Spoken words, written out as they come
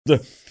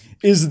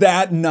Is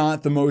that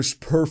not the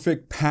most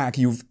perfect pack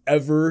you've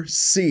ever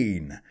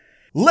seen?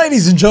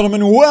 Ladies and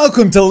gentlemen,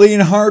 welcome to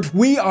Leonhart.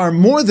 We are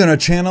more than a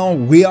channel,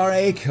 we are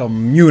a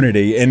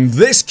community, and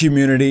this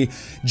community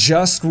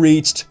just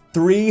reached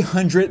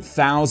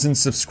 300,000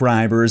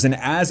 subscribers, and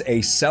as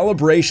a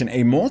celebration,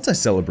 a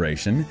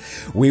multi-celebration,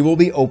 we will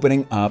be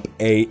opening up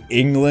a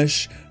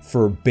English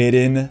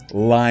Forbidden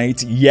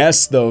Light.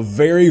 Yes, the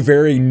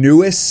very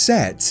newest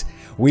set.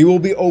 We will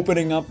be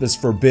opening up this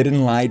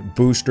Forbidden Light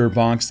booster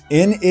box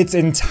in its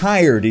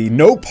entirety.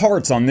 No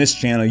parts on this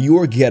channel. You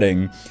are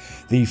getting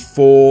the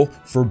full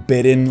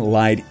Forbidden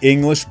Light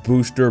English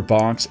booster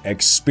box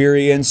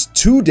experience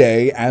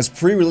today as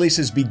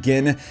pre-releases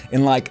begin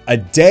in like a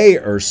day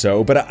or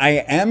so. But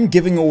I am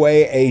giving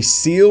away a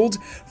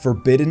sealed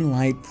Forbidden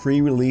Light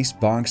pre-release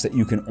box that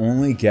you can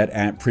only get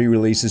at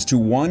pre-releases to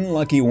one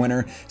lucky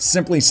winner.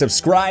 Simply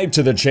subscribe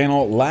to the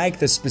channel, like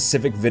the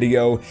specific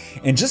video,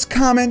 and just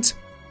comment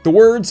the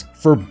words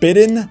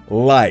Forbidden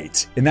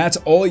Light. And that's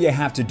all you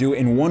have to do.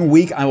 In 1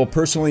 week, I will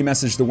personally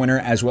message the winner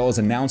as well as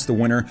announce the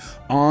winner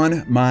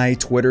on my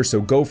Twitter.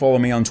 So go follow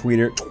me on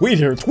Twitter.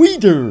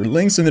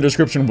 Links in the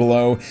description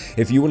below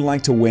if you would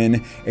like to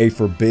win a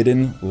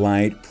Forbidden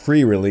Light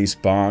pre-release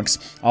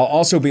box. I'll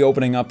also be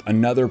opening up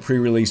another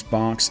pre-release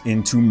box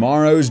in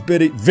tomorrow's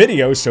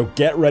video. So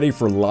get ready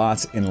for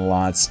lots and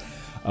lots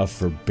of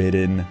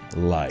Forbidden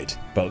Light.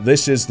 But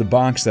this is the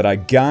box that I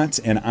got,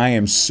 and I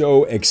am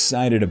so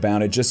excited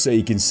about it. Just so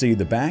you can see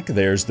the back,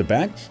 there's the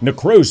back.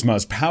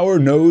 Necrozma's power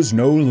knows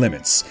no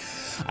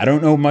limits. I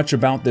don't know much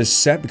about this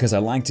set because I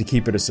like to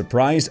keep it a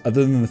surprise,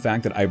 other than the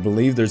fact that I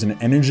believe there's an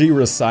energy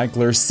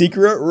recycler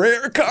secret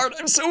rare card.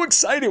 I'm so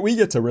excited. We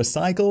get to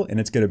recycle,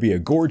 and it's going to be a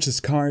gorgeous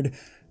card,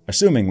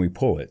 assuming we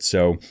pull it.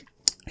 So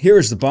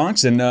here's the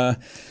box, and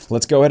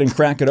let's go ahead and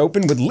crack it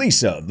open with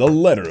Lisa, the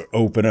letter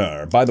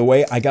opener. By the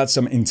way, I got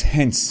some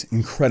intense,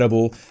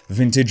 incredible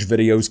vintage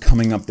videos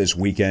coming up this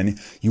weekend.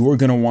 You are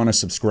going to want to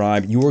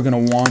subscribe. You are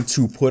going to want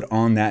to put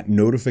on that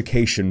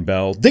notification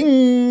bell,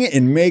 ding,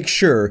 and make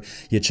sure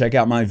you check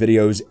out my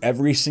videos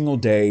every single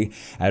day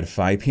at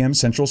 5 p.m.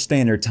 Central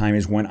Standard Time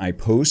is when I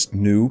post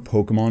new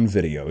Pokemon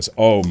videos.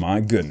 Oh my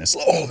goodness.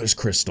 Oh, there's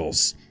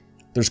crystals.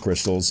 There's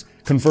crystals.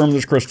 Confirm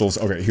there's crystals.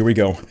 Okay, here we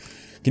go.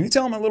 Can you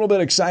tell I'm a little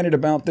bit excited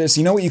about this?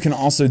 You know what you can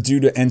also do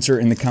to enter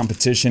in the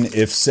competition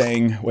if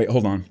saying, wait,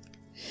 hold on.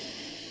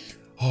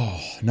 Oh,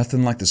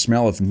 nothing like the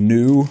smell of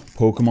new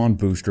Pokemon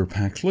booster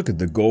packs. Look at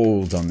the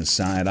gold on the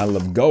side. I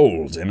love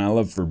gold, and I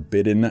love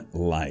Forbidden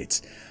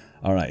Light.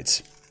 All right,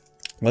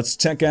 let's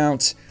check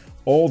out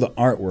all the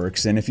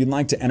artworks, and if you'd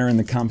like to enter in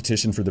the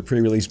competition for the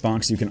pre-release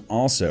box, you can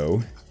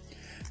also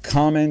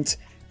comment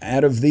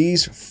out of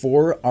these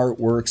 4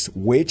 artworks,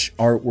 which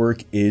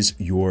artwork is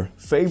your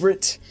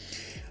favorite.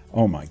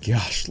 Oh my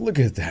gosh, look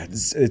at that.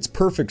 It's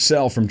Perfect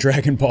Cell from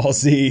Dragon Ball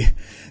Z.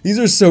 These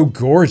are so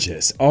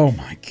gorgeous. Oh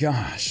my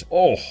gosh.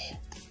 Oh,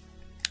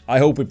 I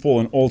hope we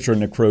pull an Ultra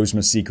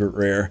Necrozma secret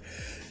rare.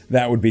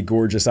 That would be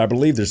gorgeous. I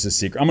believe there's a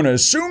secret. I'm going to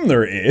assume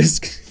there is.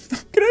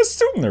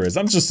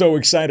 I'm just so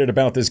excited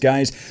about this,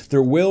 guys.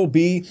 There will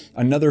be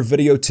another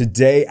video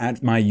today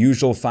at my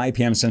usual 5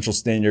 p.m. Central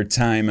Standard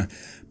Time.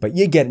 But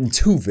you're getting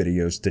 2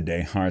 videos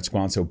today, Heart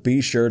Squad, so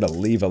be sure to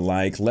leave a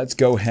like. Let's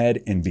go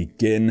ahead and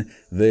begin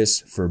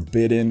this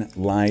Forbidden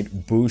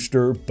Light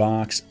booster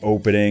box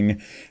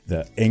opening,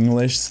 the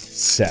English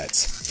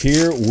set.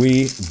 Here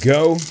we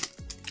go.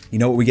 You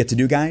know what we get to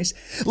do, guys?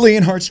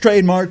 Leonhart's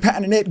trademark,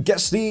 patented,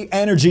 guess the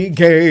energy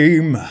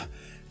game.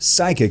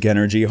 Psychic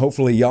energy.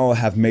 Hopefully y'all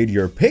have made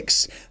your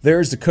picks.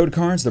 There's the code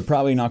cards. They're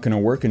probably not going to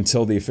work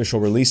until the official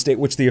release date,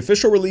 which the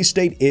official release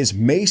date is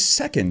May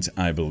 2nd,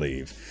 I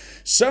believe.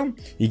 So,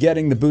 you're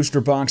getting the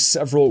booster box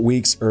several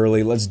weeks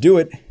early. Let's do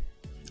it.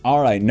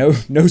 Alright, no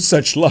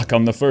such luck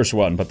on the first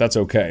one, but that's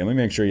okay. Let me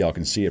make sure y'all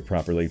can see it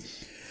properly.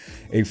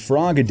 A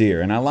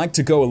Frogadier, and I like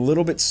to go a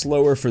little bit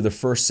slower for the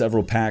first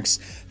several packs,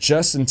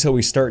 just until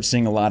we start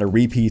seeing a lot of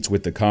repeats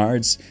with the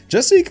cards,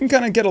 just so you can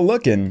kind of get a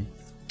look and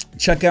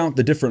check out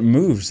the different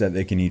moves that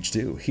they can each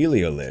do.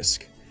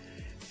 Heliolisk.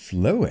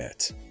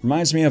 Floet.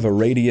 Reminds me of a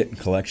Radiant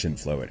Collection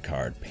Floet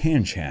card.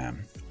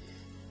 Pancham.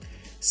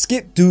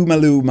 Skip to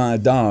Maloo, my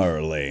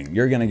darling.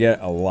 You're gonna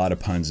get a lot of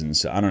puns, and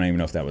so I don't even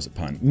know if that was a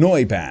pun.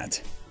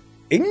 Noibat.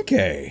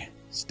 Inkay.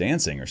 It's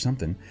dancing or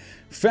something.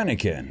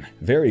 Fennekin.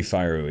 Very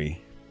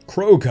fiery.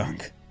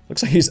 Krogunk.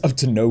 Looks like he's up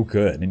to no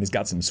good, and he's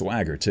got some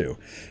swagger too.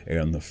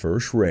 And the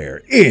first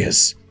rare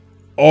is...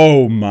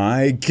 oh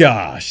my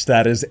gosh,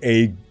 that is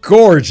a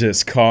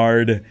gorgeous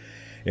card.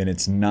 And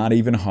it's not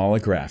even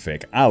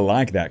holographic. I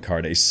like that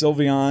card. A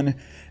Sylveon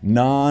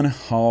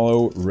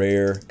non-holo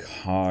rare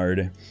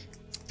card.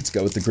 Let's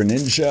go with the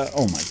Greninja.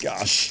 Oh my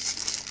gosh.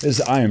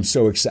 I am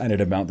so excited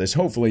about this.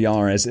 Hopefully y'all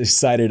are as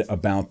excited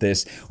about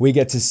this. We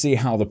get to see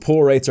how the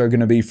pull rates are going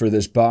to be for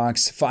this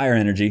box. Fire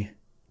energy.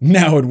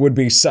 Now it would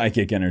be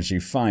psychic energy.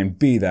 Fine,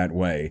 be that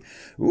way.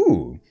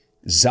 Ooh,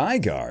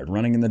 Zygarde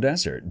running in the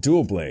desert.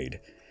 Dual Blade.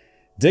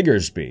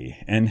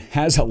 Diggersby. And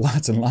has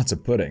lots and lots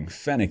of pudding.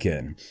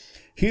 Fennekin.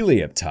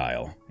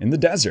 Helioptile in the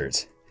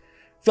desert.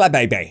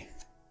 Flabébé.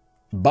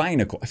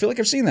 Binacle. I feel like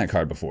I've seen that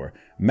card before.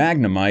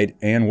 Magnemite,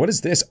 and what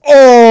is this?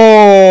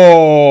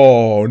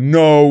 Oh,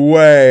 no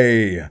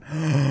way.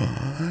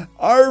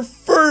 Our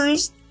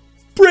first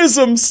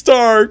Prism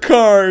Star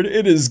card.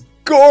 It is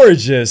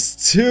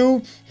gorgeous,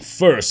 too.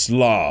 First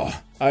law.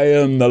 I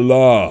am the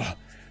law.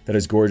 That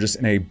is gorgeous.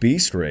 And a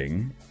Beast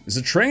Ring is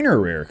a trainer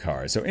rare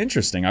card. So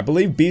interesting. I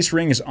believe Beast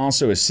Ring is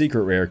also a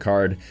secret rare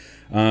card,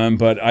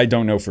 but I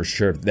don't know for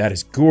sure. That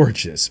is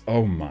gorgeous.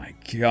 Oh my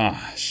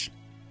gosh.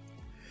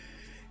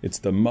 It's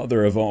the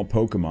mother of all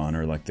Pokemon,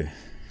 or like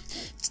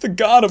it's the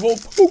god of all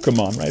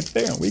Pokemon right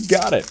there. We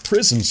got it.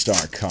 Prism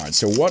Star cards.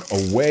 So what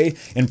a way.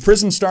 And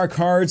Prism Star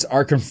cards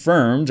are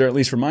confirmed, or at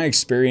least from my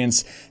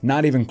experience,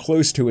 not even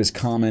close to as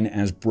common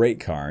as Break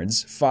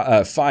cards.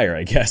 Fire,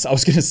 I guess. I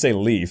was going to say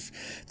Leaf.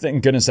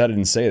 Thank goodness I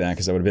didn't say that,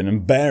 because I would have been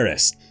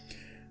embarrassed.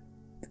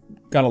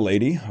 Got a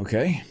lady.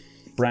 Okay.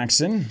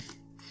 Braxton.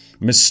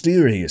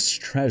 Mysterious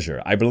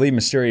Treasure. I believe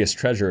Mysterious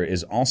Treasure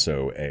is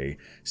also a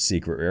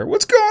secret rare.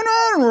 What's going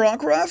on,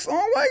 Rockruff?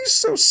 Oh, why are you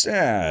so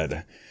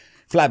sad?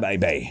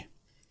 Flybaby.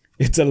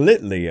 It's a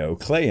Litleo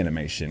clay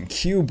animation.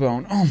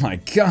 Cubone. Oh my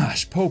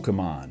gosh,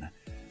 Pokemon.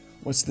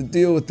 What's the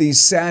deal with these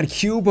sad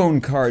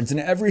Cubone cards in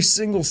every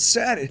single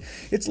set?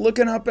 It's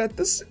looking up at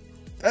this.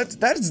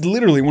 That is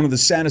literally one of the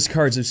saddest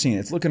cards I've seen.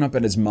 It's looking up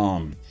at his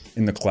mom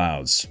in the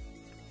clouds.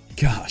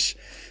 Gosh.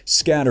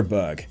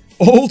 Scatterbug.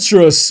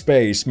 Ultra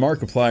Space.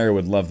 Markiplier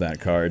would love that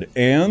card.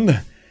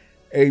 And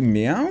a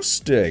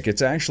Meowstic.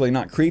 It's actually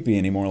not creepy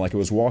anymore like it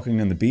was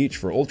walking on the beach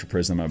for Ultra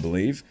Prism, I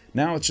believe.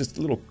 Now it's just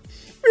a little,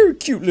 very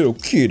cute little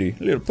kitty.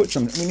 We need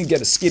to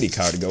get a Skitty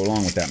card to go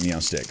along with that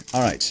Meowstic.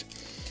 Alright.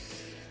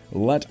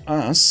 Let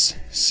us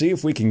see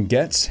if we can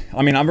get,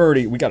 I mean,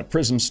 we got a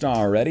Prism Star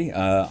already.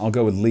 I'll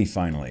go with Leaf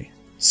finally.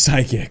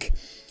 Psychic.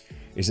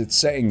 Is it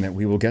saying that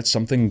we will get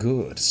something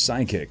good?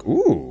 Psychic.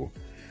 Ooh.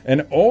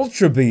 An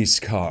Ultra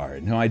Beast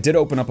card. Now, I did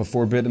open up a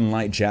Forbidden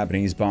Light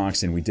Japanese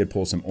box, and we did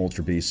pull some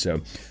Ultra Beasts, so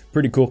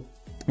pretty cool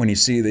when you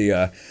see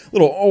the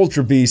little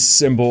Ultra Beast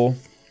symbol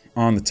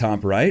on the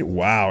top right.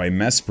 Wow, a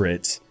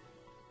Mesprit.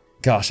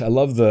 Gosh, I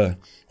love the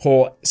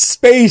whole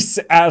space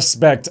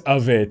aspect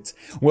of it.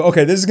 Well,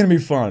 okay, this is gonna be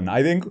fun.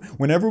 I think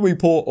whenever we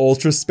pull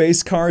Ultra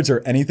Space cards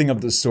or anything of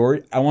the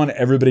sort, I want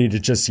everybody to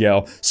just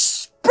yell,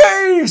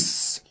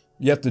 SPACE!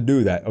 You have to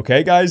do that,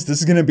 okay, guys? This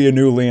is going to be a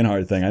new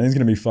Leonhart thing. I think it's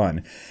going to be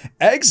fun.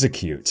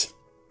 Execute.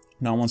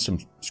 Now I want some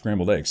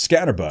scrambled eggs.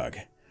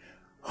 Scatterbug.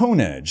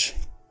 Honedge.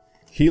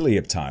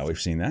 Helioptile, we've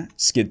seen that.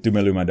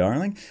 Skitdumaloo, my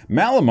darling.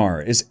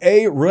 Malamar is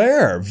a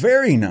rare.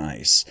 Very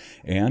nice.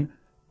 And,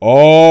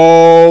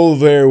 oh,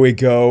 there we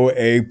go.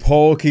 A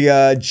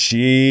Palkia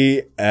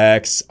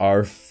GX.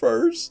 Our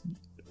first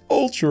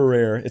ultra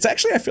rare. It's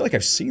actually, I feel like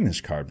I've seen this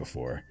card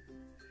before.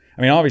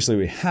 I mean, obviously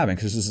we haven't,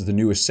 because this is the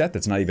newest set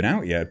that's not even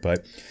out yet,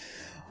 but...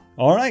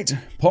 Alright,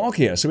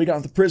 Palkia. So we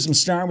got the Prism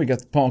Star, we got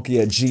the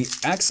Palkia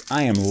GX.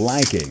 I am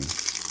liking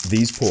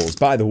these pulls.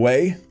 By the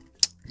way,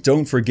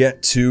 don't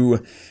forget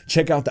to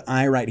check out the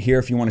eye right here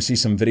if you want to see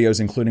some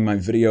videos, including my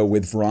video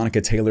with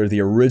Veronica Taylor,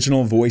 the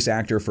original voice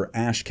actor for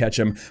Ash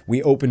Ketchum.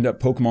 We opened up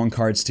Pokemon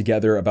cards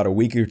together about a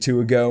week or two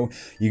ago.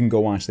 You can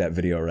go watch that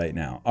video right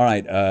now.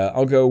 Alright,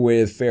 I'll go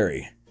with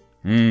Fairy.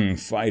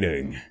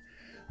 Fighting.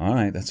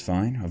 Alright, that's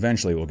fine.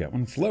 Eventually we'll get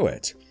one.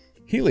 Floet.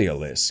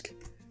 Heliolisk.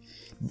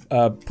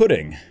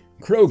 Pudding.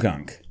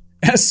 Krogunk.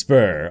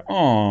 Esper.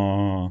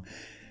 Aww.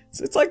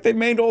 It's like they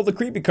made all the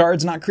creepy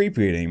cards not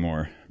creepy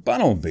anymore.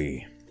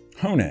 Bunnelby.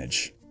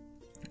 Honedge.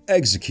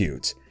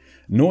 Execute.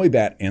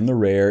 Noibat in the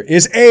rare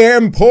is a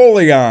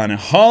Empoleon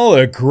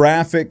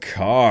holographic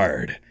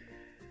card.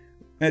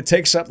 It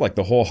takes up like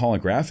the whole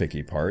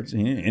holographic-y part,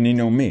 and you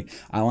know me.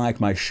 I like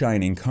my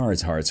shining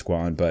cards, Hard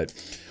Squad, but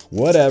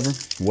whatever.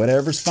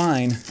 Whatever's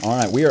fine.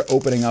 Alright, we are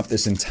opening up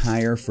this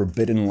entire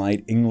Forbidden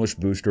Light English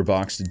booster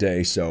box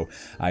today, so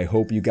I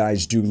hope you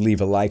guys do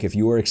leave a like if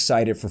you are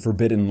excited for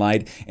Forbidden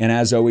Light, and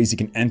as always, you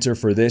can enter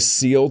for this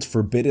sealed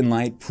Forbidden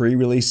Light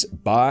pre-release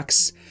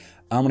box.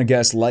 I'm gonna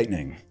guess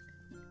Lightning.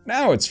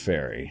 Now it's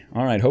Fairy.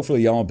 Alright,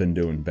 hopefully y'all have been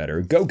doing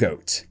better.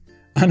 Go-Goat.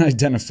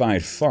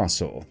 Unidentified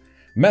Fossil.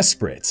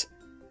 Mesprit.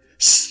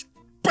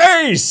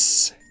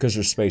 Space! Because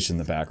there's space in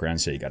the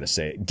background, so you gotta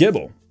say it.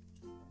 Gibble.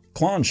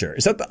 Clauncher.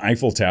 Is that the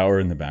Eiffel Tower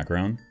in the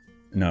background?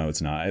 No,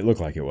 it's not. It looked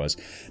like it was.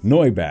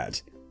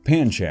 Noibat.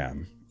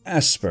 Pancham.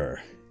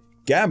 Esper.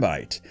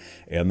 Gabite.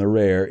 And the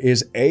rare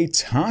is a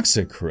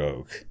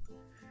Toxicroak.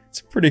 It's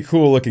a pretty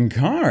cool looking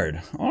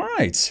card.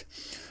 Alright.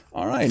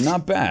 Alright,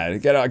 not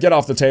bad. Get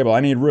off the table.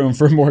 I need room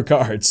for more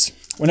cards.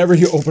 Whenever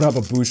you open up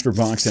a booster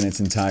box in its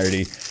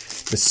entirety,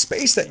 the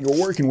space that you're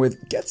working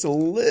with gets a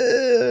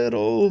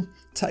little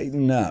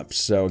tightened up.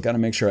 So gotta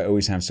make sure I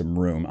always have some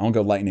room. I'll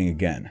go Lightning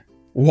again.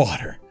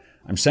 Water.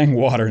 I'm saying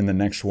water in the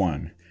next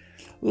one.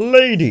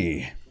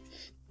 Lady.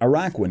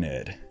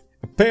 Araquanid.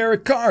 A pair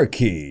of car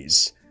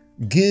keys.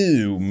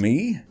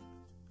 Goomy.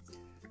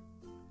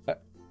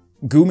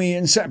 Goomy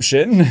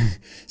Inception.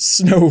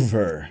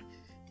 Snover.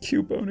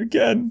 Cubone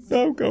again.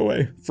 No, go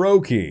away.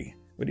 Froakie.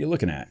 What are you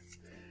looking at?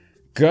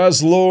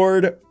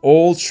 Guzzlord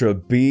Ultra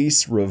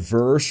Beast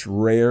Reverse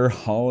Rare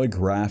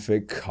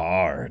Holographic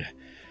Card.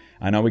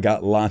 I know we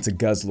got lots of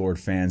Guzzlord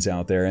fans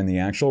out there, and the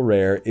actual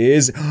rare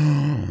is...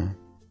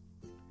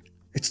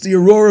 It's the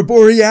Aurora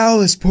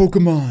Borealis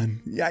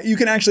Pokemon! Yeah, you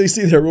can actually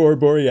see the Aurora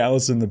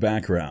Borealis in the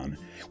background.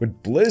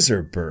 With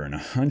Blizzard Burn,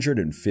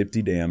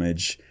 150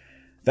 damage.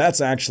 That's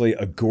actually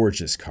a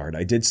gorgeous card.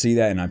 I did see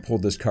that, and I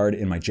pulled this card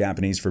in my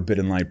Japanese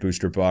Forbidden Light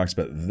booster box,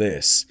 but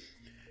this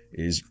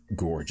is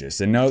gorgeous.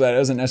 And no, that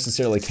doesn't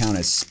necessarily count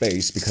as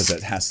space, because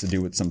it has to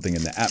do with something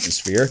in the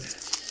atmosphere.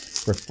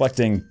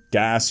 Reflecting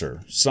gas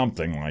or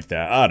something like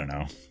that. I don't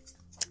know.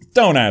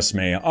 Don't ask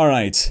me.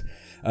 Alright.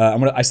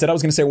 I said I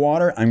was going to say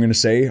water. I'm going to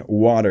say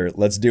water.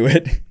 Let's do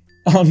it.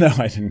 Oh no,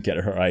 I didn't get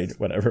it right.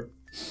 Whatever.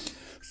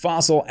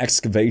 Fossil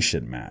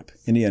Excavation Map.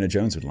 Indiana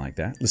Jones would like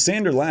that.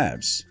 Lysander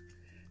Labs.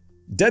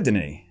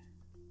 Dedenne.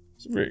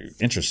 It's very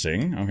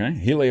interesting.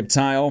 Okay.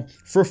 Helioptile.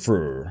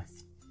 Furfur.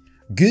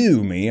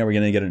 Goomy. Are we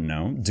going to get it?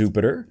 No.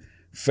 Jupiter.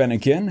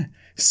 Fennekin.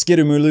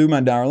 Skidamulu,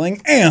 my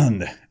darling.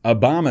 And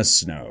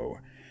Abomasnow.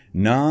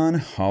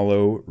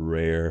 Non-holo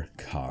rare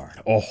card.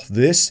 Oh,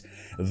 this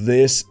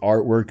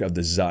artwork of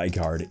the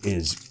Zygarde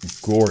is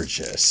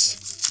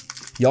gorgeous.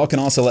 Y'all can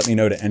also let me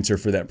know to enter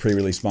for that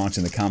pre-release box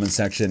in the comment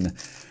section.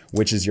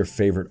 Which is your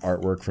favorite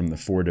artwork from the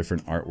 4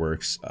 different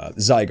artworks?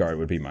 Zygarde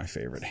would be my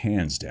favorite,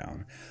 hands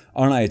down.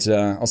 Alright,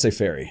 I'll say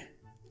fairy.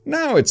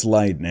 No, it's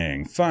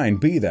lightning. Fine,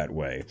 be that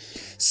way.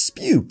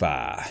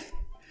 Spupa.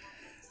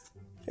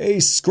 A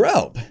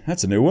Skrelp.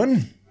 That's a new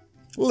one.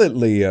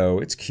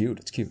 Litleo. It's cute,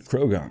 it's cute.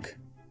 Krogunk.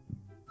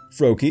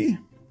 Froakie.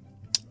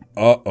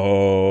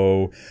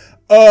 Uh-oh.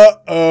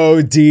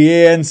 Uh-oh.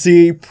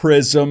 DNC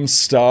Prism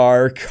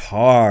Star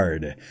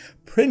card.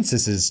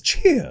 Princess's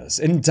Cheers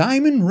and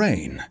Diamond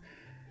Rain.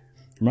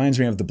 Reminds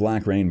me of the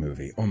Black Rain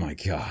movie. Oh my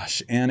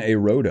gosh. And a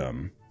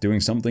Rotom doing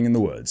something in the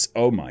woods.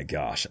 Oh my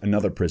gosh.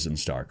 Another Prism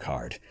Star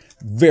card.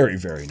 Very,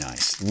 very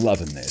nice.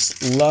 Loving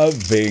this.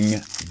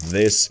 Loving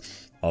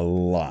this a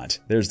lot.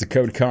 There's the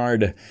code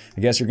card.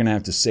 I guess you're going to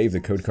have to save the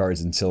code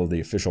cards until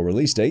the official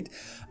release date.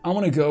 I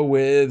want to go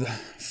with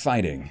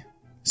Fighting.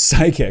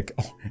 Psychic.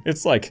 Oh,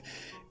 it's like,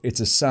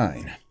 it's a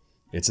sign.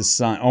 It's a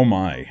sign. Oh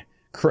my.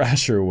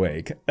 Crasher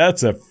Wake.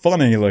 That's a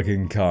funny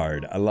looking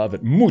card. I love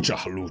it. Mucha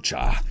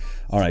lucha.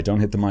 Alright,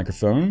 don't hit the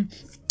microphone.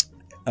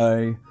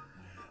 A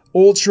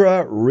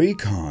Ultra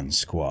Recon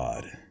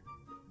Squad.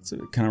 So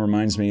it kind of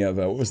reminds me of,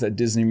 what was that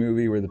Disney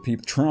movie where the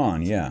people...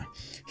 Tron, yeah.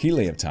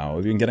 Helioptile.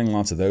 We've been getting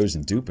lots of those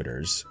in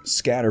Dupiters.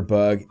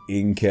 Scatterbug,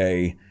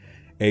 Inkay,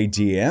 a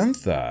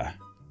Diantha.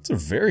 It's a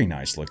very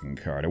nice looking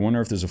card. I wonder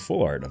if there's a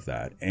full art of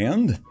that.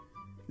 And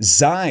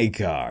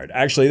Zygarde.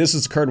 Actually, this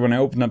is a card when I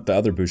opened up the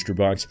other booster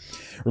box.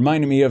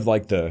 Reminded me of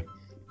like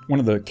one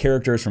of the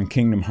characters from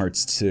Kingdom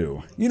Hearts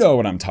 2. You know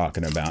what I'm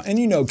talking about. And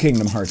you know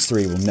Kingdom Hearts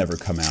 3 will never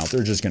come out.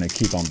 They're just going to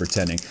keep on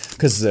pretending.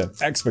 Because the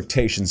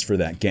expectations for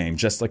that game,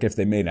 just like if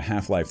they made a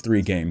Half-Life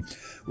 3 game,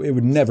 it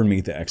would never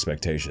meet the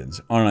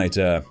expectations. Alright,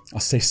 I'll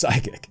say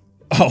Psychic.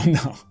 Oh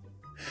no.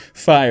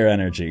 Fire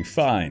Energy.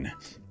 Fine.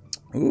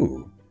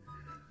 Ooh.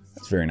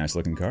 That's a very nice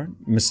looking card.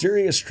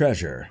 Mysterious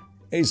Treasure.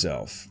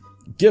 Azelf.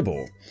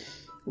 Gibble.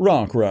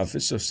 Rockruff.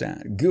 It's so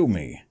sad.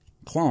 Goomy.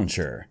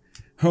 Clauncher.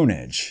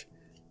 Honedge.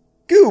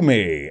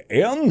 Goomy.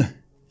 And...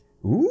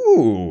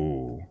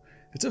 Ooh.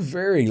 It's a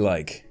very,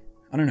 like...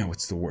 I don't know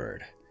what's the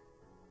word.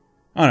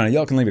 I don't know.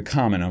 Y'all can leave a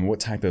comment on what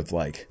type of,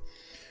 like...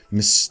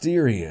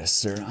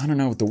 mysterious, or I don't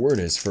know what the word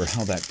is for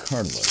how that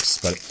card looks.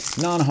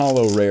 But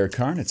non-holo rare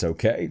card. It's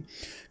okay.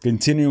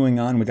 Continuing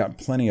on, we got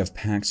plenty of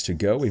packs to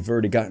go. We've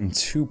already gotten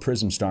 2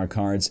 Prism Star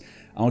cards.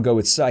 I'll go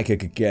with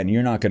Psychic again.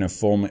 You're not going to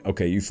fool me.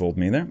 Okay, you fooled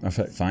me there.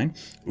 Fine.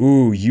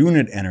 Ooh,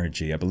 Unit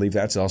Energy. I believe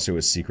that's also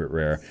a secret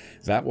rare.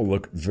 That will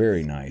look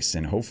very nice,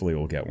 and hopefully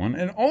we'll get one.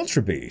 And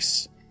Ultra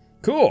Beast.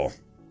 Cool.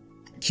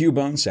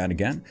 Cubone, sad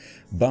again.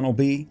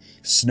 Bunnelby,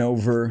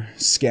 Snover,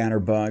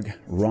 Scatterbug,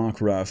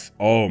 Rockruff.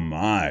 Oh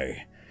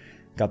my.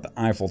 Got the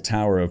Eiffel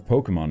Tower of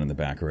Pokemon in the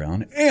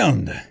background.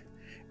 And...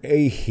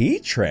 a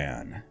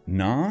Heatran,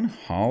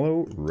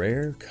 non-holo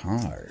rare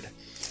card.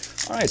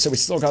 Alright, so we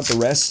still got the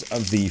rest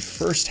of the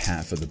first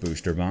half of the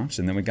booster box,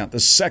 and then we got the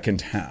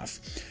second half.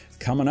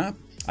 Coming up,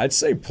 I'd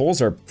say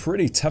pulls are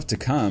pretty tough to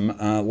come.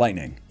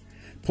 Lightning.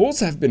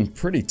 Pulls have been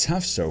pretty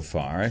tough so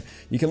far.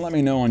 You can let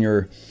me know on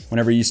your,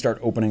 whenever you start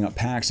opening up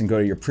packs and go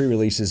to your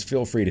pre-releases,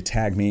 feel free to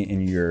tag me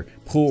in your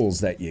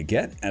pulls that you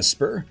get.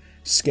 Esper.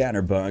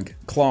 Scatterbug.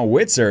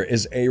 Clawitzer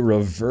is a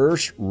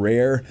reverse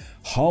rare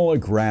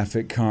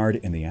holographic card,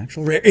 and the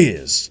actual rare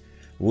is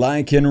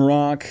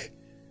Lycanroc,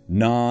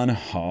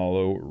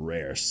 non-holo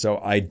rare. So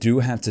I do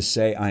have to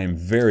say I am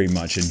very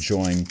much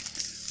enjoying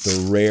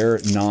the rare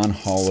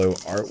non-holo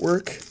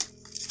artwork.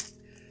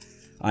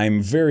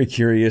 I'm very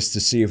curious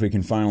to see if we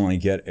can finally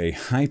get a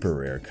hyper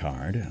rare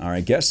card.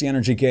 Alright, guess the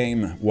energy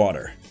game,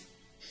 water.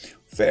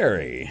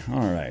 Fairy.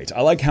 Alright.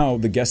 I like how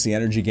the Guess the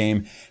Energy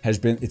game has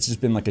been, it's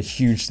just been like a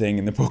huge thing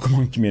in the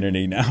Pokemon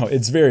community now.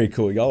 It's very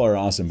cool. Y'all are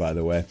awesome, by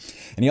the way.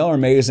 And y'all are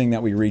amazing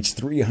that we reached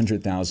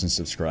 300,000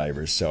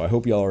 subscribers. So I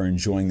hope y'all are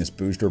enjoying this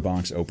booster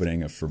box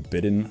opening of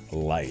Forbidden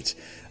Light.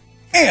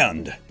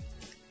 And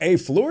a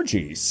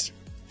Florges.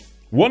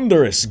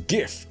 Wondrous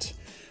gift.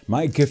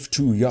 My gift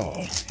to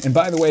y'all. And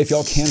by the way, if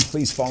y'all can,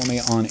 please follow me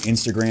on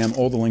Instagram.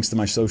 All the links to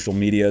my social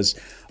medias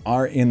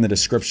are in the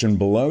description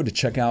below to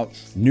check out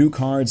new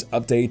cards,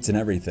 updates, and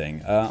everything.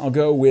 I'll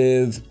go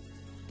with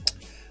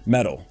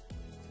Metal.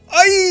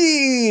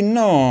 Ay,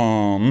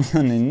 no,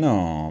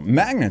 no.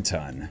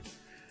 Magneton.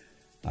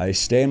 I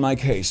stay in my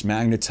case,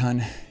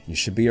 Magneton. You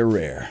should be a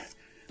rare.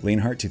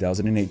 Leonhart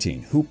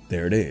 2018. Hoop,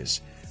 there it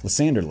is.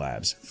 Lysander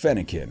Labs.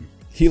 Fennekin.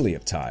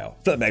 Helioptile.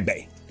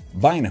 Flabébé.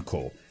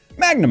 Binacle.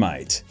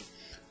 Magnemite.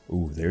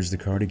 Ooh, there's the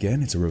card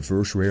again. It's a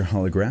reverse rare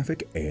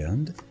holographic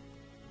and...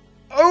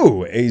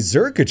 oh, a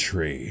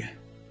Xurkitree.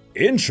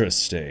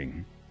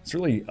 Interesting. It's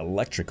really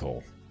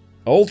electrical.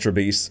 Ultra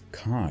Beast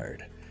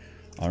card.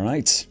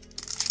 Alright.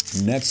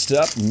 Next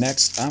up,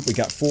 we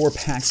got 4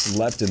 packs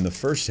left in the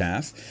first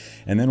half,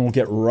 and then we'll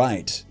get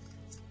right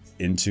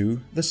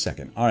into the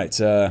second. Alright,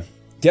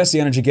 Guess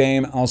the Energy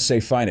game, I'll say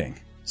fighting.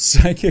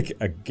 Psychic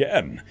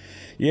again.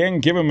 You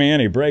ain't giving me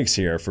any breaks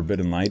here,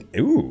 Forbidden Light.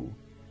 Ooh.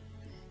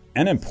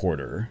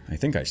 Enimporter, I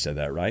think I said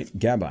that right.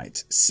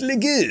 Gabite.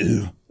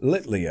 Sliggoo.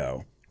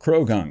 Litleo.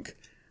 Krogunk,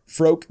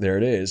 Froak, there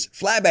it is,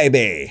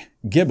 Flabébé,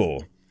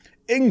 Gibble,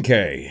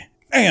 Inkay,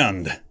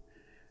 and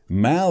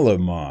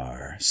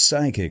Malamar,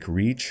 Psychic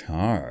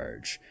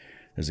Recharge.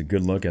 There's a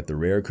good look at the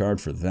rare card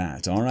for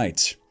that.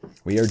 Alright,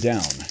 we are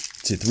down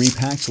to 3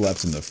 packs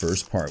left in the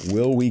first part.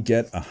 Will we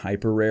get a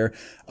hyper rare?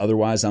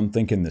 Otherwise, I'm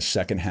thinking the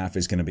second half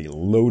is going to be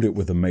loaded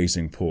with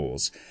amazing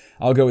pulls.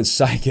 I'll go with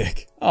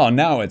Psychic. Oh,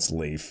 now it's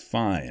Leaf.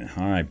 Fine.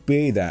 Alright,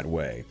 be that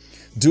way.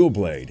 Dual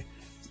Blade,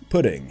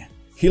 Pudding,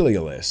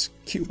 Heliolisk,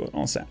 Cuba,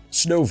 all that.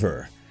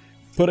 Snover,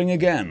 Pudding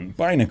again,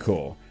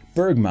 Binacle,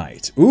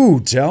 Bergmite, ooh,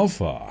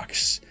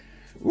 Delphox,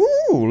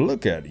 ooh,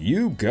 look at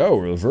you go,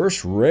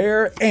 reverse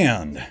rare,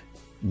 and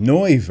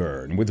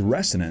Noivern with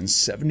Resonance,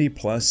 70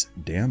 plus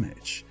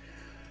damage.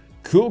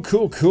 Cool,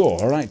 cool, cool.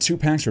 Alright, 2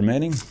 packs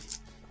remaining.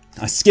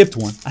 I skipped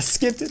one. I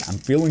skipped it. I'm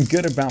feeling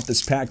good about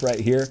this pack right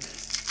here.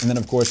 And then,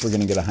 of course, we're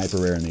going to get a hyper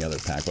rare in the other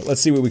pack. But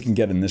let's see what we can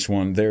get in this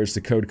one. There's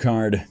the code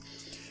card.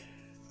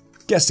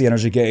 Guess the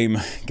Energy game.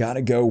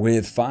 Gotta go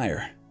with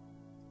Fire.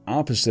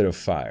 Opposite of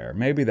Fire.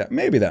 Maybe that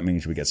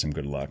means we get some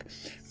good luck.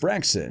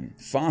 Braxton,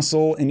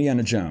 Fossil,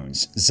 Indiana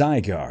Jones,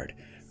 Zygarde,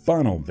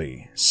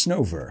 Bartleby,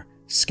 Snover,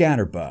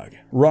 Scatterbug,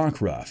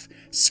 Rockruff,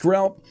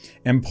 Skrelp,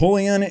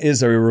 Empoleon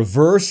is a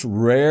reverse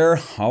rare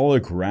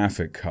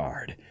holographic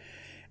card.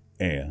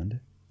 And...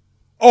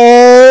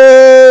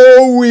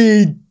 oh,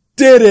 we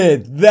did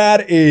it!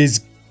 That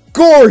is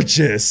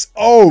gorgeous!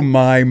 Oh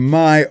my,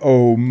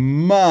 oh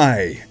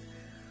my!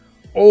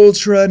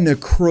 Ultra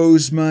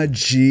Necrozma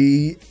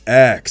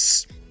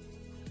GX.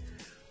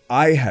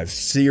 I have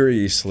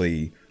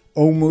seriously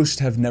almost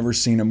have never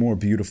seen a more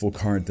beautiful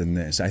card than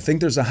this. I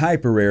think there's a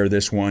hyper rare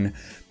this one,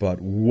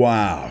 but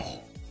wow.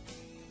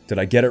 Did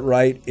I get it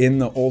right? In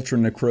the Ultra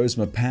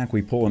Necrozma pack,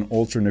 we pull an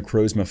Ultra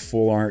Necrozma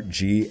Full Art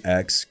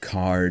GX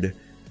card.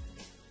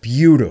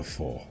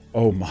 Beautiful.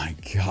 Oh my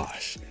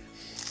gosh.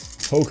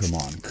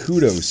 Pokemon,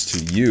 kudos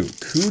to you.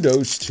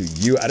 Kudos to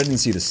you. I didn't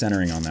see the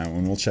centering on that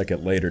one. We'll check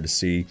it later to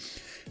see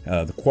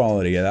the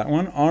quality of that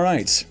one.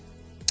 Alright.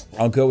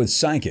 I'll go with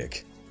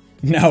Psychic.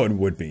 Now it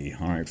would be.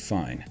 Alright,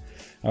 fine.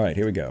 Alright,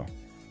 here we go.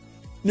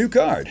 New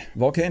card.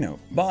 Volcano.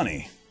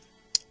 Bonnie.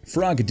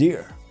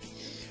 Frogadier.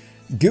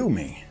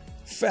 Goomy.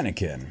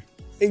 Fennekin.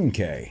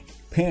 Inkay.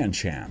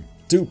 Pancham.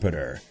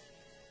 Jupiter.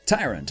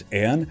 Tyrant.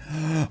 And...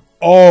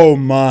 oh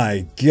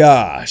my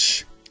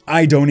gosh.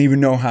 I don't even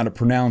know how to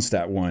pronounce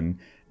that one.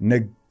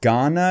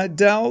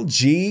 Naganadel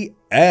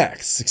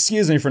GX.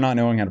 Excuse me for not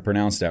knowing how to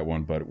pronounce that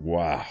one, but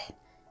wow.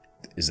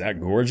 Is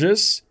that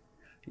gorgeous?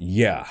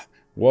 Yeah.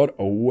 What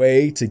a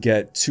way to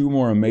get 2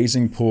 more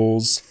amazing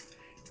pulls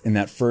in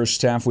that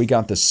first half. We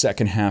got the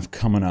second half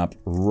coming up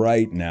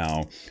right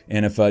now.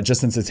 And if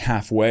just since it's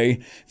halfway,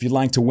 if you'd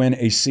like to win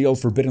a sealed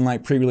Forbidden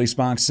Light pre-release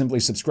box,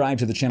 simply subscribe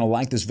to the channel,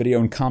 like this video,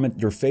 and comment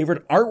your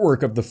favorite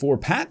artwork of the 4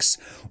 packs,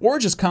 or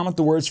just comment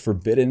the words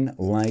Forbidden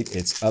Light.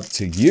 It's up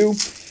to you.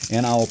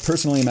 And I'll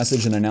personally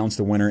message and announce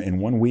the winner in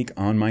 1 week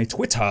on my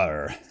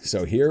Twitter.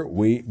 So here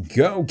we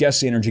go.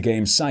 Guess the Energy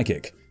game.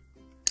 Psychic.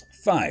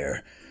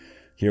 Fire.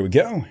 Here we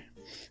go.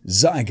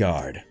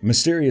 Zygarde,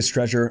 Mysterious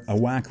Treasure,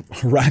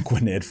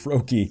 Araquanid,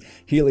 Froakie,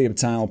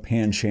 Helioptile,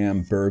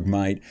 Pancham,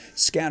 Bergmite,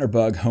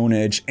 Scatterbug,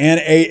 Honedge, and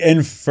a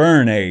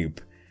Infernape.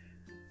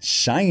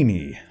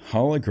 Shiny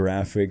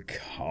holographic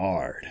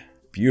card.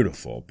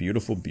 Beautiful,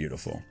 beautiful,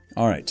 beautiful.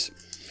 Alright.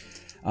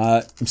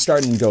 I'm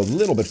starting to go a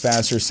little bit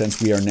faster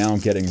since we are now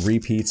getting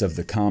repeats of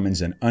the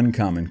commons and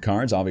uncommon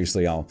cards.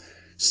 Obviously, I'll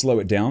slow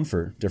it down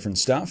for different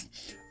stuff.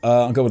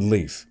 I'll go with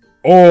Leaf.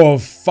 Oh,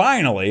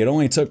 finally! It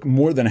only took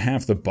more than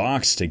half the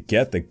box to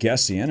get the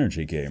Guess the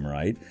Energy game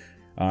right.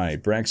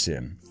 Alright,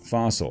 Brexim,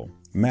 Fossil,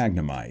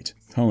 Magnemite,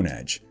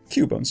 Honedge,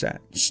 Cubone,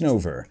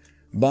 Snover,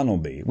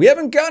 Bunnelby. We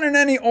haven't gotten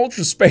any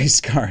Ultra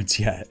Space cards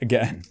yet,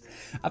 again.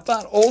 I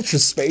thought Ultra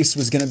Space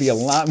was going to be a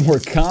lot more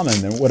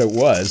common than what it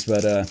was,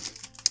 but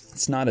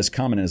it's not as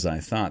common as I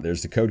thought.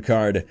 There's the code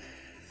card.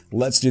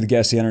 Let's do the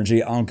Guess the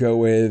Energy. I'll go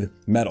with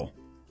Metal.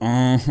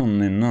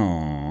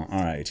 No.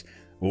 Alright.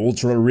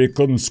 Ultra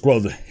Recon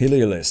Squad,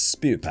 Helios,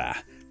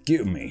 Pupa,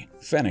 Gumi,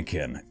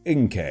 Fennekin,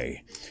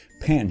 Inkay,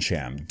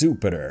 Pancham,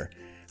 Jupiter,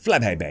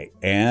 Flabebe,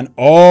 and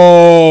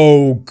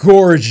oh,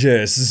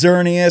 gorgeous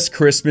Xerneas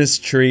Christmas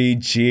Tree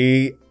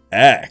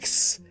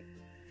GX.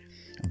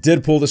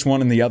 Did pull this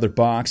one in the other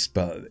box,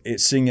 but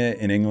seeing it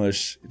in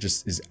English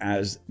just is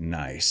as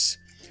nice.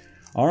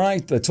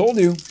 Alright, I told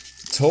you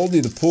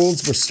the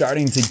pulls were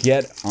starting to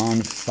get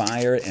on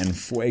fire and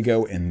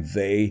fuego, and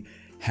they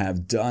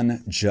have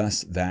done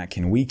just that.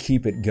 Can we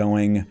keep it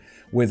going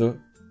with a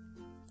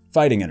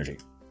fighting energy?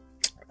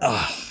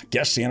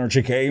 Guess the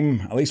energy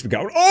game. At least we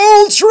got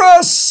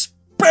Ultra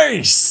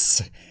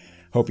Space!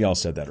 Hope y'all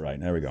said that right.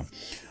 There we go.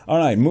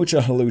 Alright,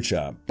 Mucha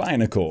Halucha,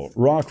 Binacle,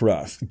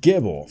 Rockruff,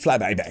 Gibble,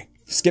 Flybaby,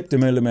 Skip the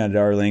Millimeter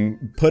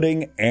Darling,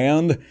 Pudding,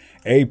 and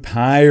a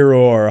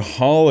Pyroar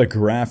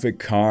holographic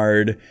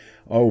card.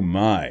 Oh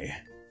my.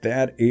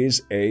 That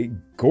is a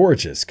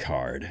gorgeous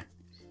card.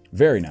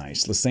 Very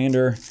nice.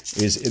 Lysander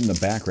is in the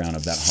background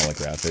of that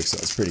holographic, so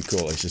it's pretty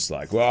cool. It's just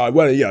like, well,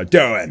 what are you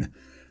doing?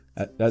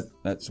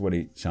 That's what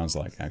he sounds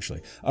like,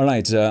 actually. All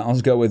right,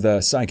 I'll go with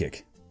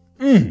Psychic.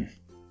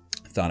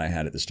 Thought I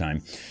had it this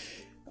time.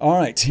 All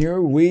right, here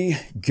we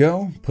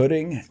go.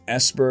 Pudding,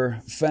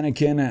 Esper,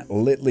 Fennekin,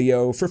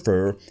 Litleo,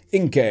 Furfur,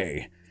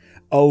 Inkay,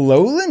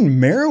 Alolan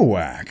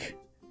Marowak.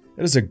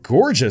 That is a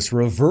gorgeous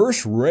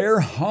reverse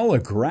rare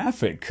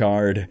holographic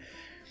card.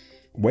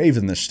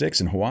 Waving the sticks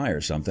in Hawaii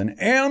or something.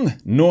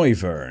 And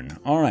Noivern.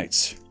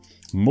 Alright,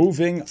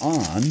 moving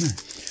on.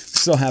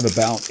 Still have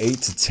about 8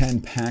 to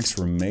 10 packs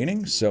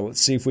remaining. So let's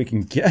see if we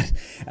can get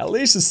at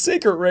least a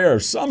secret rare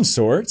of some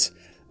sort.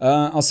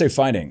 I'll say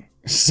Fighting.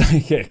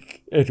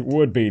 Psychic. It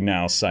would be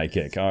now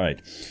Psychic.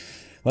 Alright.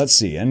 Let's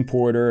see.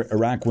 Enporter,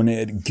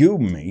 Araquanid,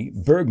 Gumi,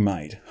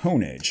 Bergmite,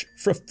 Honedge,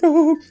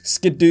 Frafoo,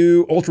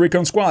 Skidoo, Ultra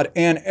Recon Squad,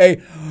 and a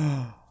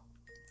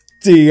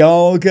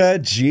Dialga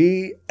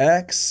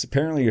GX.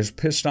 Apparently is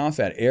pissed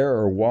off at air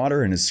or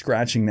water and is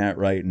scratching that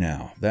right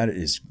now. That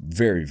is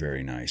very,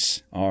 very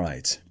nice.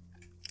 Alright.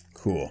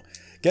 Cool.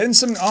 Getting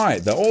some...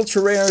 Alright, the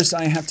Ultra Rares,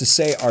 I have to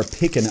say, are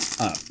picking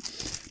up.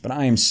 But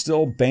I am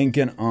still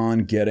banking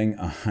on getting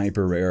a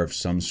Hyper Rare of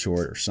some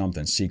sort or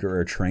something. Secret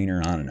Rare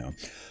Trainer, I don't know.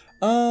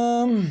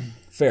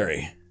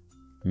 Fairy.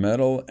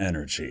 Metal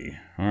Energy.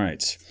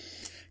 Alright.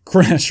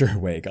 Crasher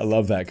Wake. I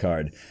love that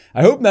card.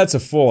 I hope that's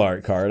a full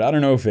art card. I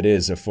don't know if it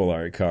is a full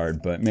art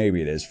card, but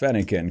maybe it is.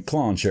 Fennekin,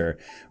 Clauncher.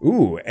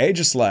 Ooh,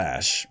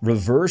 Aegislash.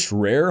 Reverse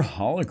Rare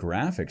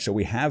Holographic. So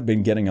we have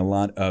been getting a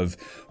lot of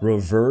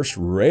reverse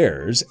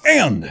rares.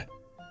 And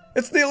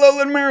it's the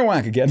Alolan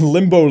Marowak again.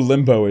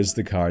 Limbo is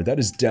the card. That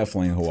is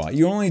definitely Hawaii.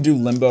 You only do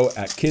Limbo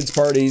at kids'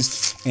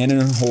 parties and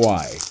in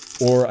Hawaii.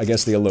 Or, I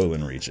guess, the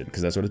Alolan region,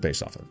 because that's what it's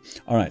based off of.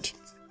 Alright,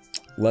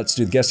 let's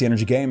do the Guess the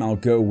Energy game. I'll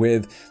go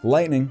with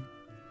Lightning.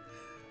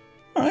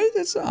 Alright,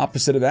 that's the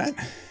opposite of that.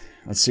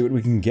 Let's see what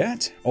we can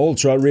get.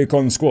 Ultra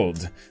Recon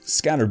Squad,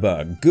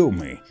 Scatterbug,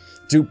 Gumi,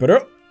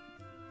 Jupiter.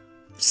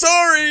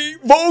 Sorry!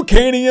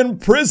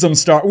 Volcanion Prism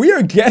Star. We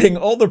are getting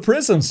all the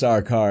Prism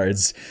Star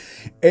cards.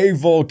 A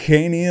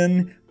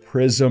Volcanion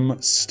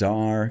Prism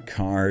Star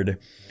card.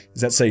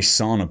 Does that say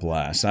Sauna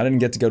Blast? I didn't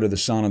get to go to the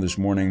sauna this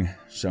morning,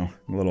 so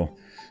I'm a little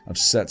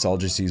upset, so I'll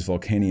just use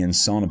Volcanion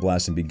Sauna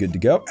Blast and be good to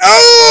go.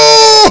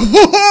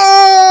 Oh!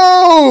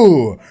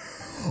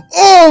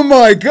 Oh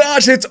my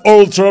gosh, it's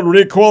Ultra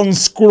Recon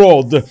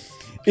Squad!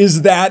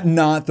 Is that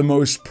not the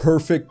most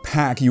perfect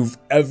pack you've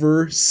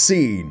ever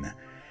seen?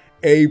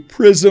 A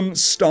Prism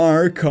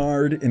Star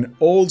card in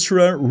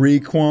Ultra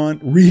Recon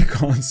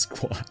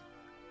Squad.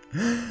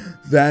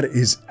 That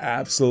is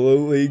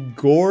absolutely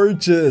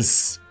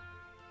gorgeous.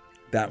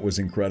 That was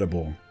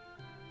incredible.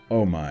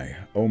 Oh my,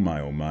 oh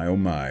my, oh my, oh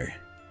my.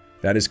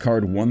 That is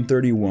card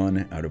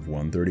 131 out of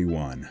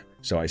 131.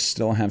 So I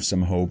still have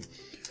some hope.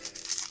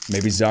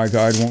 Maybe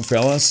Zygarde won't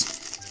fail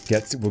us.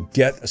 We'll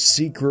get a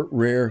secret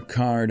rare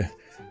card.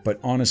 But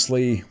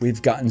honestly,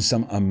 we've gotten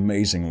some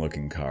amazing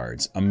looking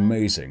cards.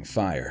 Amazing.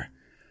 Fire.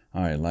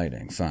 Alright,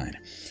 Lightning. Fine.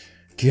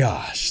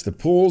 Gosh, the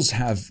pulls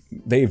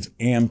they've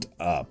amped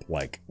up.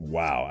 Like,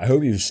 wow. I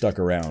hope you've stuck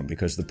around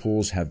because the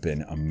pulls have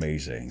been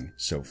amazing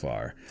so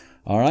far.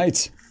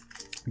 Alright.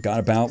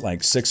 Got about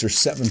like 6 or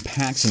 7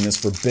 packs in this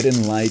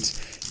Forbidden Light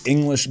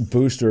English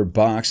booster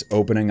box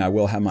opening. I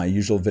will have my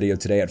usual video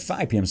today at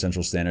 5 p.m.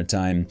 Central Standard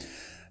Time.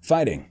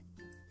 Fighting.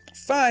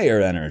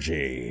 Fire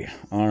Energy.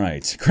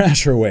 Alright.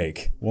 Crasher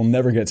Wake. We'll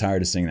never get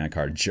tired of seeing that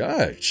card.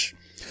 Judge.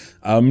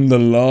 I'm the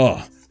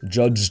law.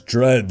 Judge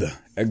Dredd.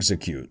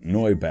 Execute.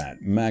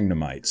 Noibat.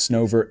 Magnemite.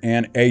 Snover.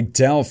 And a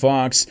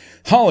Delphox.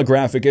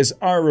 Holographic is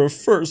our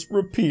first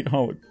repeat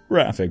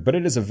holographic, but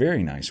it is a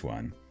very nice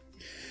one.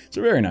 It's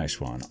a very nice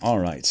one. All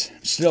right.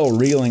 Still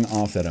reeling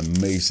off that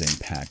amazing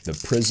pack. The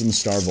Prism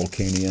Star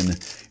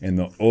Volcanion and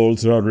the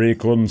Ultra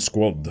Recon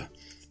Squad.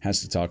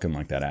 Has to talk in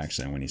like that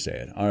accent when you say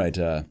it. All right.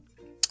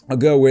 I'll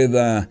go with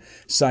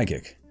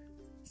Psychic.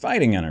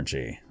 Fighting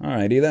Energy.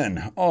 Alrighty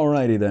then.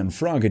 Alrighty then.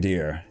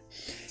 Frogadier.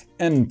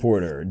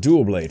 Endporter.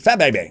 Dual Blade. Fat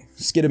Baby.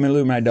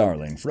 Skidamiloo, my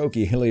darling.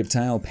 Froakie,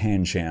 Helioptile,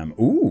 Pancham.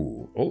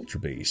 Ooh. Ultra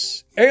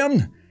Beast.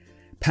 And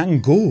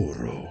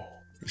Pangoro.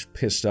 Just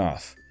pissed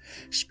off.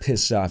 Just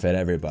pissed off at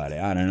everybody.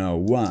 I don't know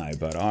why,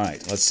 but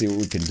alright. Let's see what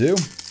we can do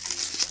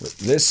with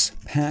this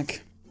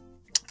pack.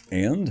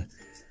 And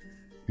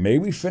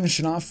maybe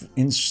finish it off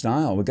in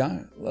style. We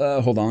got,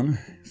 hold on.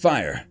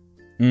 Fire.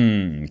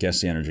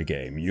 Guess the energy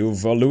game.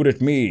 You've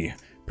eluded me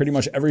pretty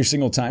much every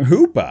single time.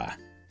 Hoopa!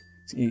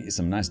 Eat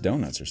some nice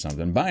donuts or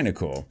something.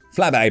 Binacle.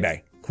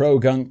 Flababy.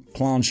 Krogunk.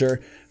 Clauncher.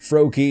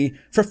 Froakie.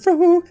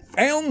 Frou.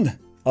 And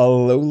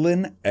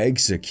Alolan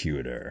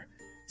Executor.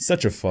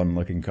 Such a fun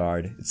looking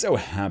card. It's so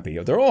happy.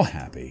 They're all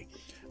happy.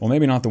 Well,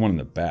 maybe not the one in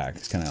the back.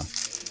 It's kind of,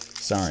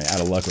 sorry,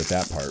 out of luck with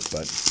that part,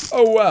 but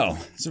oh well.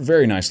 It's a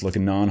very nice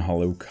looking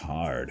non-holo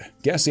card.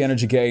 Guess the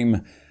energy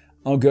game.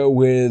 I'll go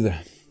with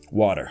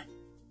water.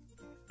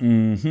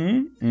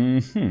 Okay.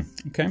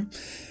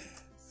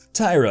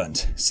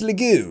 Tyrant,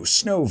 Sliggoo,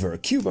 Snover,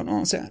 Cubone,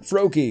 Onsat,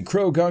 Froakie,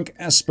 Krogunk,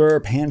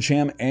 Esper,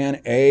 Pancham,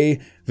 and a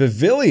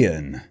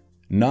Vivillon.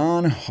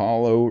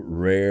 Non-holo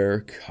rare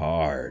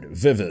card.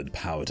 Vivid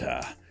Powder.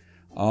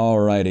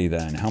 Alrighty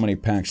then, how many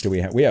packs do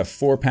we have? We have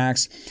 4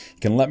 packs. You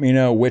can let me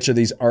know which of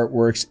these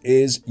artworks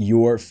is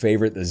your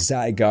favorite, the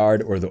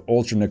Zygarde or the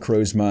Ultra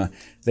Necrozma.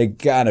 They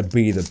gotta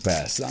be the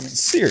best. I mean,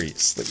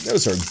 seriously,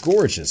 those are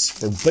gorgeous.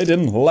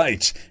 Forbidden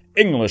Light.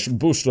 English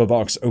booster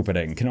box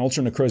opening. Can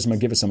Ultra Necrozma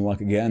give us some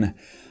luck again?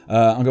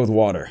 I'll go with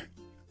water.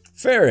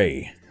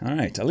 Fairy.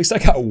 Alright, at least I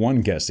got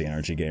one guess the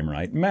energy game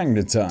right.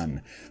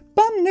 Magneton.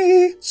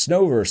 Bunny.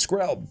 Snover.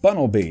 Skrelp.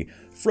 Bunnelby.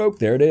 Froak.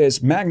 There it is.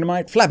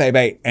 Magnemite.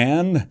 Flababy.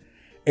 And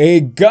a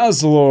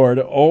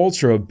Guzzlord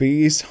Ultra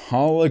Beast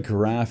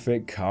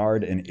holographic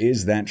card. And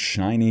is that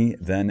shiny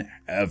than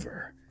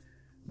ever?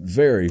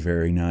 Very,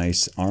 very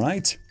nice.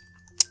 Alright.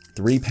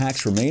 3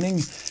 packs remaining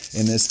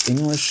in this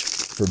English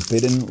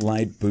Forbidden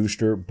Light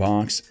booster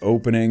box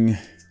opening.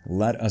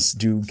 Let us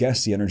do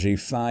Guess the Energy.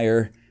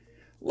 Fire.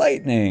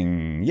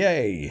 Lightning.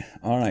 Yay.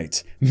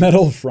 Alright.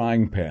 Metal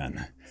Frying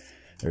Pan.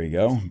 There you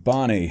go.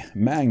 Bonnie.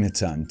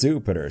 Magneton.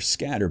 Jupiter.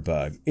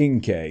 Scatterbug.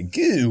 Inkay.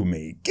 Goo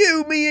me.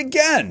 Goo me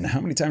again.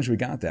 How many times we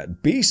got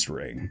that? Beast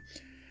Ring.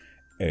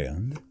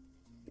 And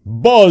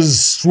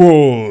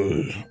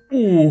Buzzwole.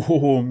 Ooh,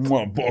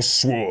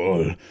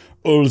 Buzzwole.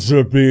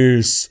 Ultra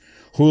Beast.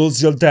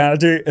 Who's your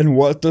daddy and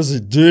what does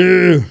it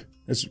do?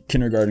 It's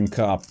Kindergarten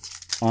Cop.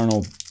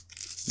 Arnold.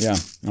 Yeah,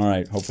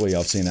 alright. Hopefully y'all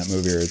have seen that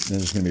movie or it's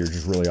just going to be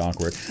just really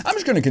awkward. I'm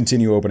just going to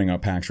continue opening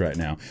up packs right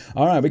now.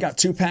 Alright, we got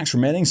 2 packs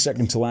remaining.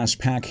 Second to last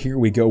pack. Here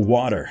we go.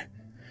 Water.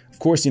 Of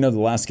course, you know the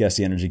last Guess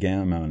the Energy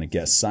game. I'm going to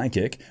guess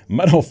Psychic.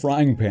 Metal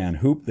Frying Pan.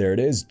 Hoop. There it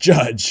is.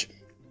 Judge.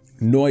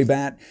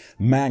 Noibat.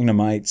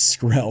 Magnemite.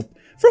 Skrelp.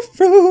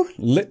 Frou,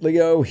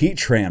 Litleo,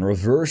 Heatran,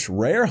 reverse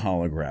rare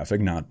holographic,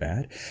 not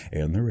bad.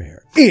 And the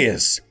rare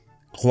is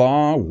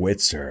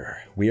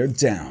Clawitzer. We are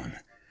down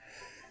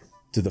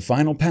to the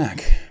final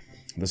pack.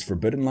 This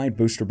Forbidden Light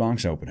booster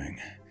box opening.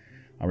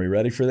 Are we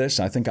ready for this?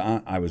 I think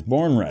I was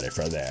born ready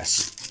for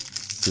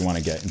this. If you want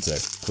to get into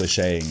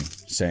clicheing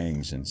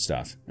sayings and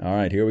stuff.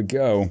 Alright, here we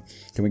go.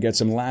 Can we get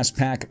some last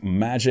pack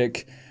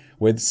magic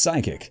with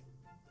Psychic?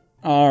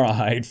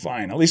 Alright,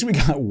 fine. At least we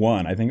got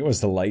one. I think it was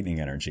the Lightning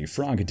Energy.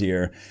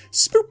 Frogadier,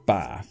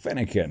 Spoopa,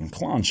 Fennekin,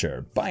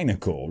 Clauncher,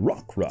 Binacle,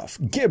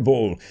 Rockruff,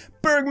 Gibble,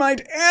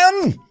 Bergmite,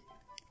 and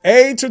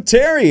a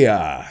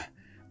Terraria.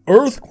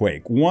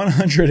 Earthquake,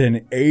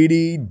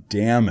 180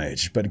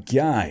 damage. But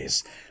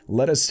guys,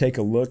 let us take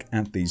a look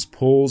at these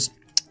pulls.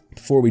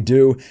 Before we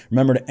do,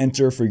 remember to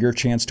enter for your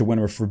chance to win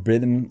a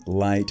Forbidden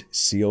Light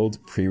sealed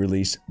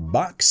pre-release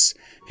box.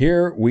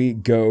 Here we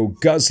go.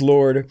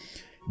 Guzzlord,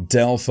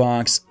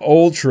 Delphox,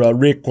 Ultra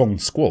Recon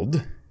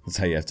Squad. That's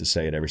how you have to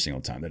say it every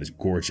single time. That is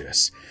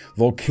gorgeous.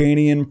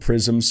 Volcanion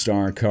Prism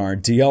Star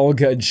card.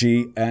 Dialga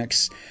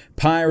GX.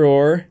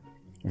 Pyroar.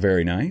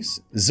 Very nice.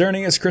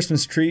 Xerneas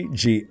Christmas Tree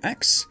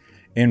GX.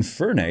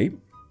 Infernape.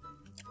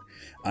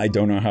 I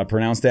don't know how to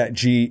pronounce that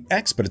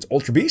GX, but it's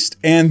Ultra Beast.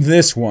 And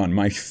this one,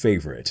 my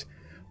favorite.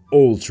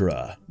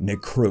 Ultra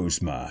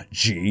Necrozma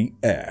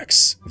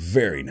GX.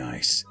 Very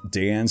nice.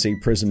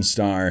 Diancie Prism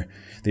Star.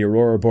 The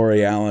Aurora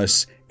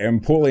Borealis.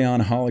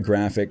 Empoleon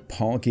Holographic,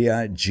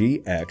 Palkia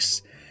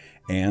GX,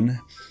 and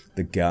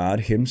the god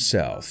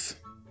himself,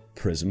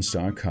 Prism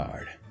Star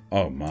card.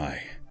 Oh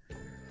my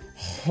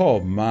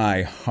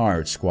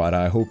heart squad,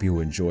 I hope you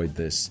enjoyed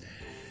this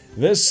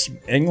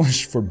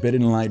English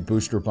Forbidden Light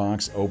booster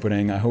box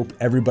opening. I hope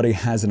everybody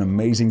has an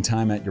amazing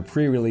time at your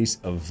pre-release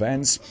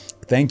events.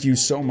 Thank you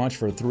so much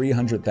for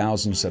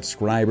 300,000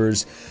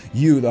 subscribers.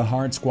 You, the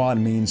Heart Squad,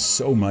 means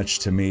so much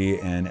to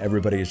me, and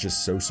everybody is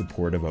just so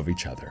supportive of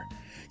each other.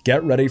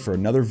 Get ready for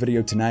another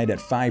video tonight at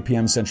 5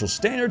 p.m. Central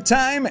Standard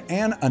Time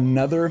and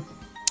another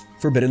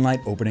Forbidden Light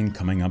opening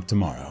coming up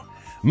tomorrow.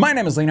 My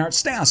name is Leonhart.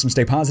 Stay awesome,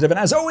 stay positive, and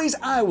as always,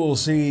 I will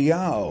see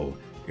y'all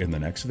in the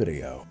next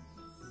video.